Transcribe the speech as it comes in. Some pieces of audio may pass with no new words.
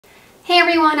Hey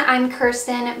everyone, I'm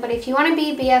Kirsten, but if you want to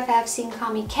be BFFs, you can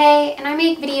call me Kay, and I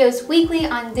make videos weekly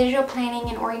on digital planning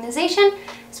and organization,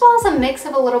 as well as a mix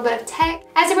of a little bit of tech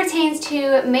as it pertains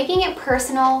to making it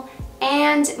personal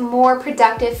and more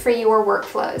productive for your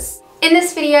workflows. In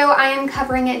this video, I am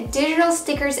covering digital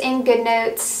stickers in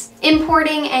GoodNotes,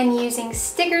 importing and using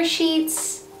sticker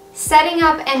sheets, setting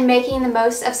up and making the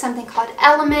most of something called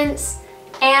elements,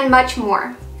 and much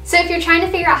more. So if you're trying to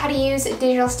figure out how to use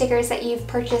digital stickers that you've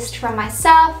purchased from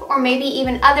myself or maybe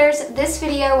even others, this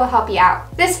video will help you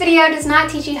out. This video does not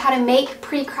teach you how to make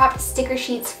pre-cropped sticker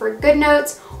sheets for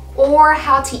GoodNotes or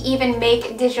how to even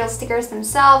make digital stickers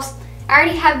themselves. I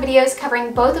already have videos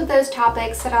covering both of those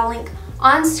topics that I'll link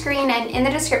on screen and in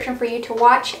the description for you to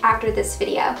watch after this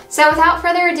video. So without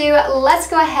further ado, let's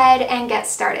go ahead and get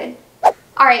started.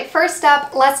 Alright, first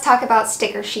up, let's talk about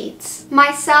sticker sheets.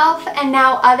 Myself and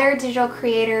now other digital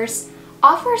creators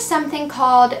offer something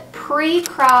called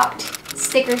pre-cropped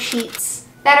sticker sheets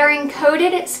that are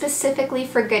encoded specifically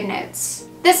for GoodNotes.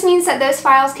 This means that those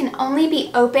files can only be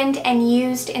opened and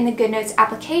used in the GoodNotes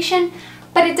application,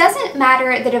 but it doesn't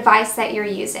matter the device that you're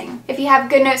using. If you have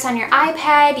GoodNotes on your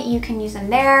iPad, you can use them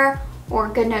there, or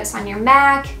GoodNotes on your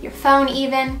Mac, your phone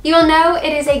even. You will know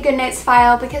it is a GoodNotes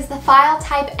file because the file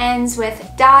type ends with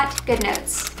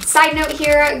 .goodnotes. Side note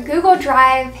here, Google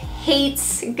Drive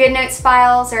hates GoodNotes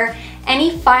files or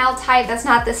any file type that's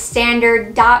not the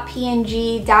standard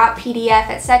 .png, .pdf,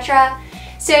 etc.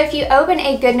 So if you open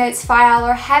a GoodNotes file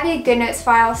or have a GoodNotes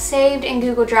file saved in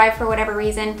Google Drive for whatever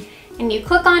reason, and you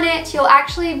click on it, you'll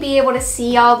actually be able to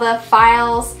see all the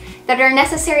files that are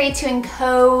necessary to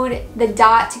encode the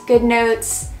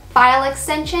 .goodnotes file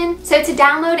extension. So to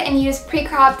download and use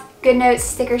pre-cropped GoodNotes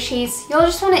sticker sheets, you'll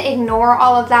just want to ignore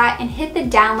all of that and hit the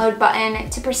download button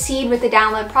to proceed with the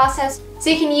download process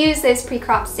so you can use those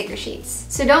pre-cropped sticker sheets.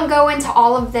 So don't go into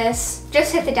all of this,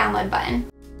 just hit the download button.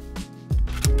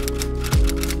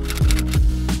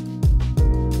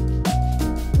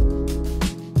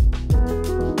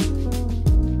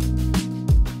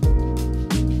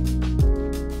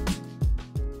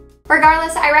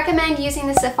 Regardless, I recommend using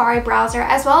the Safari browser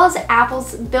as well as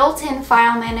Apple's built-in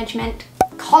file management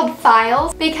called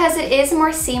Files because it is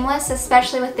more seamless,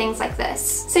 especially with things like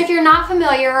this. So if you're not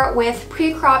familiar with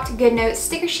pre-cropped GoodNotes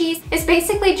sticker sheets, it's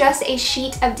basically just a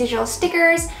sheet of digital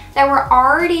stickers that were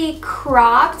already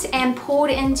cropped and pulled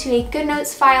into a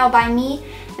GoodNotes file by me,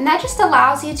 and that just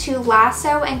allows you to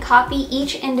lasso and copy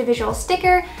each individual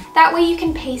sticker. That way you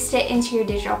can paste it into your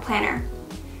digital planner.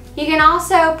 You can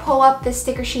also pull up the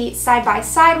sticker sheet side by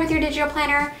side with your digital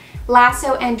planner,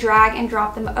 lasso and drag and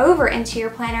drop them over into your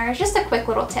planner. It's just a quick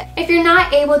little tip. If you're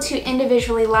not able to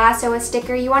individually lasso a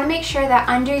sticker, you want to make sure that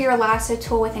under your lasso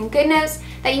tool within GoodNotes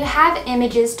that you have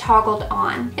images toggled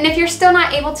on. And if you're still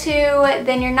not able to,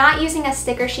 then you're not using a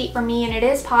sticker sheet for me, and it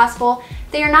is possible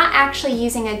that you're not actually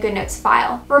using a GoodNotes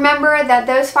file. Remember that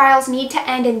those files need to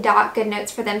end in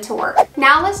 .goodnotes for them to work.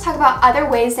 Now let's talk about other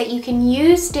ways that you can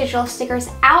use digital stickers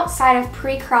outside of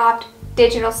pre-cropped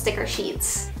digital sticker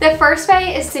sheets. The first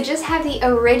way is to just have the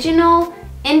original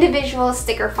individual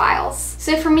sticker files.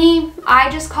 So for me, I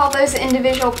just call those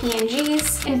individual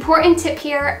PNGs. Important tip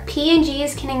here,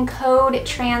 PNGs can encode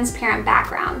transparent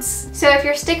backgrounds. So if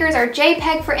your stickers are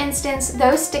JPEG, for instance,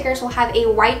 those stickers will have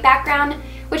a white background,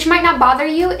 which might not bother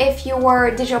you if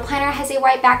your digital planner has a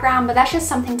white background, but that's just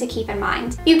something to keep in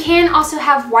mind. You can also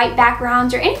have white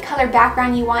backgrounds or any color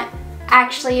background you want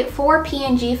actually for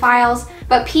PNG files,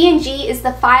 but PNG is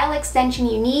the file extension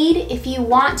you need if you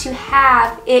want to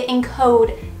have it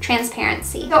encode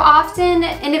transparency. So often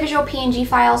individual PNG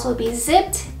files will be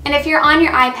zipped, and if you're on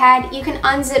your iPad, you can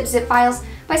unzip zip files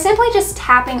by simply just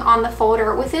tapping on the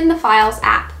folder within the Files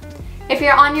app. If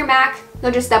you're on your Mac,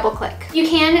 you'll just double click. You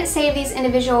can save these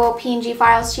individual PNG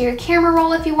files to your camera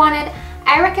roll if you wanted.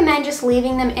 I recommend just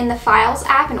leaving them in the Files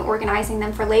app and organizing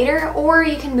them for later, or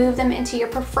you can move them into your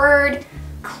preferred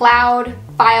cloud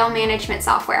file management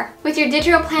software. With your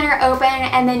digital planner open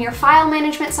and then your file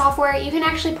management software, you can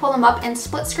actually pull them up in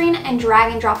split screen and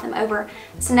drag and drop them over.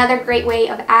 It's another great way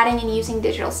of adding and using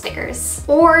digital stickers.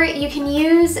 Or you can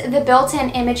use the built-in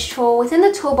image tool within the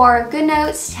toolbar of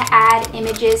GoodNotes to add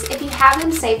images if you have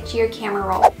them saved to your camera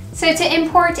roll. So to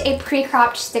import a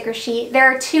pre-cropped sticker sheet, there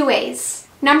are two ways.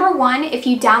 Number one, if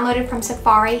you downloaded from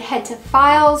Safari, head to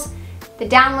Files, the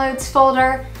Downloads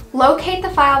folder, locate the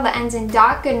file that ends in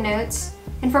 .goodnotes,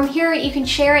 and from here you can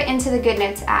share it into the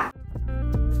GoodNotes app.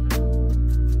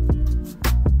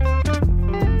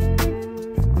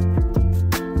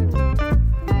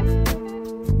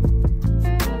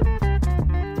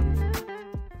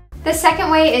 The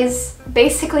second way is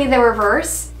basically the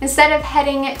reverse. Instead of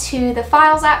heading to the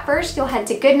Files app first, you'll head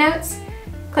to GoodNotes,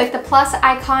 click the plus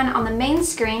icon on the main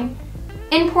screen,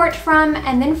 import from,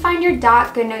 and then find your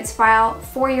 .goodnotes file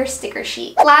for your sticker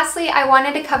sheet. Lastly, I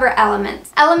wanted to cover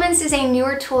Elements. Elements is a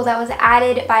newer tool that was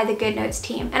added by the GoodNotes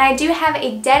team, and I do have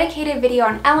a dedicated video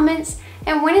on Elements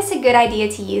and when it's a good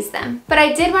idea to use them. But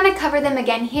I did want to cover them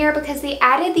again here because they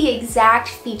added the exact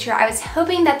feature I was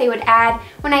hoping that they would add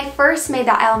when I first made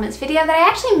that Elements video that I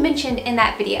actually mentioned in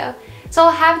that video. So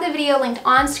I'll have the video linked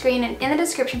on screen and in the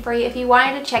description for you if you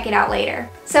wanted to check it out later.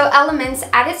 So Elements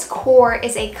at its core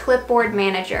is a clipboard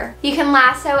manager. You can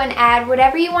lasso and add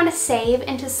whatever you want to save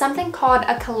into something called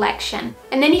a collection.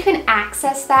 And then you can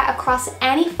access that across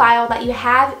any file that you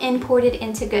have imported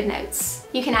into GoodNotes.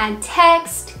 You can add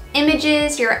text,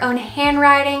 images, your own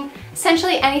handwriting,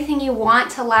 essentially anything you want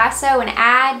to lasso and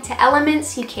add to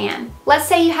Elements, you can. Let's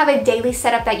say you have a daily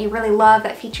setup that you really love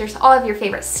that features all of your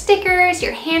favorite stickers,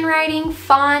 your handwriting,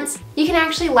 fonts. You can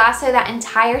actually lasso that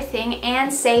entire thing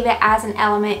and save it as an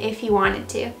element if you wanted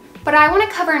to. But I want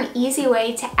to cover an easy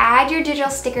way to add your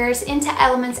digital stickers into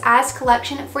Elements as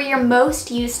collection for your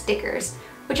most used stickers,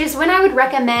 which is when I would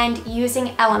recommend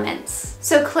using Elements.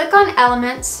 So click on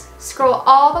Elements, scroll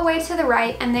all the way to the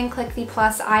right, and then click the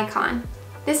plus icon.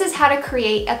 This is how to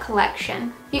create a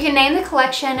collection. You can name the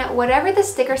collection whatever the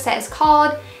sticker set is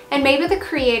called, and maybe the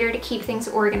creator to keep things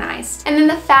organized. And then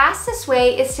the fastest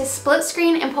way is to split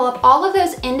screen and pull up all of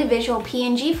those individual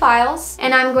PNG files,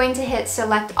 and I'm going to hit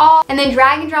select all and then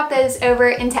drag and drop those over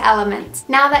into Elements.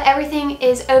 Now that everything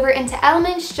is over into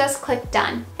Elements, just click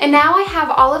done. And now I have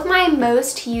all of my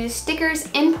most used stickers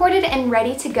imported and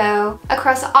ready to go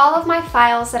across all of my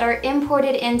files that are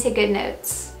imported into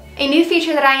GoodNotes. A new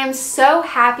feature that I am so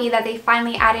happy that they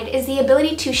finally added is the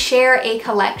ability to share a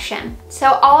collection. So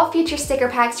all future sticker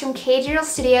packs from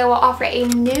KDigitalStudio will offer a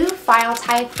new file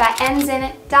type that ends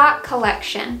in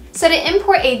 .collection. So to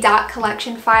import a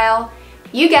 .collection file,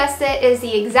 you guessed it, is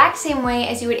the exact same way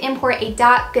as you would import a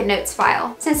 .goodnotes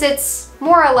file, since it's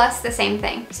more or less the same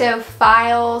thing. So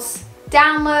Files,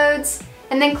 Downloads,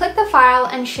 and then click the file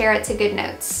and share it to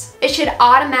GoodNotes. It should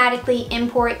automatically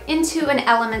import into an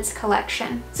Elements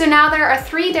collection. So now there are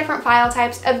 3 different file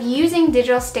types of using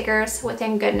digital stickers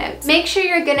within GoodNotes. Make sure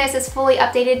your GoodNotes is fully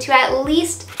updated to at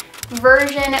least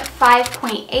version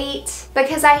 5.8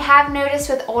 because I have noticed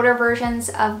with older versions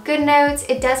of GoodNotes,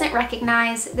 it doesn't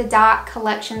recognize the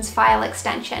 .collections file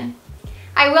extension.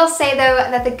 I will say though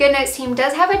that the GoodNotes team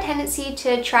does have a tendency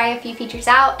to try a few features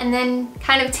out and then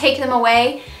kind of take them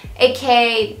away,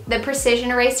 aka the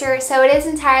precision eraser, so it is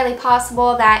entirely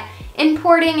possible that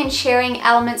importing and sharing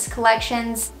Elements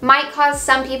collections might cause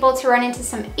some people to run into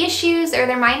some issues, or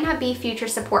there might not be future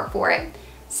support for it.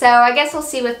 So I guess we'll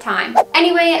see with time.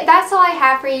 Anyway, that's all I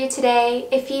have for you today.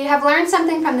 If you have learned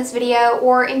something from this video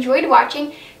or enjoyed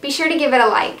watching, be sure to give it a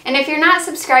like. And if you're not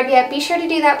subscribed yet, be sure to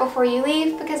do that before you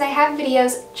leave because I have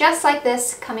videos just like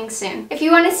this coming soon. If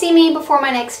you want to see me before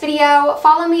my next video,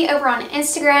 follow me over on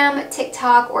Instagram,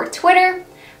 TikTok, or Twitter.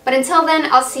 But until then,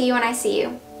 I'll see you when I see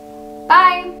you.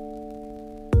 Bye!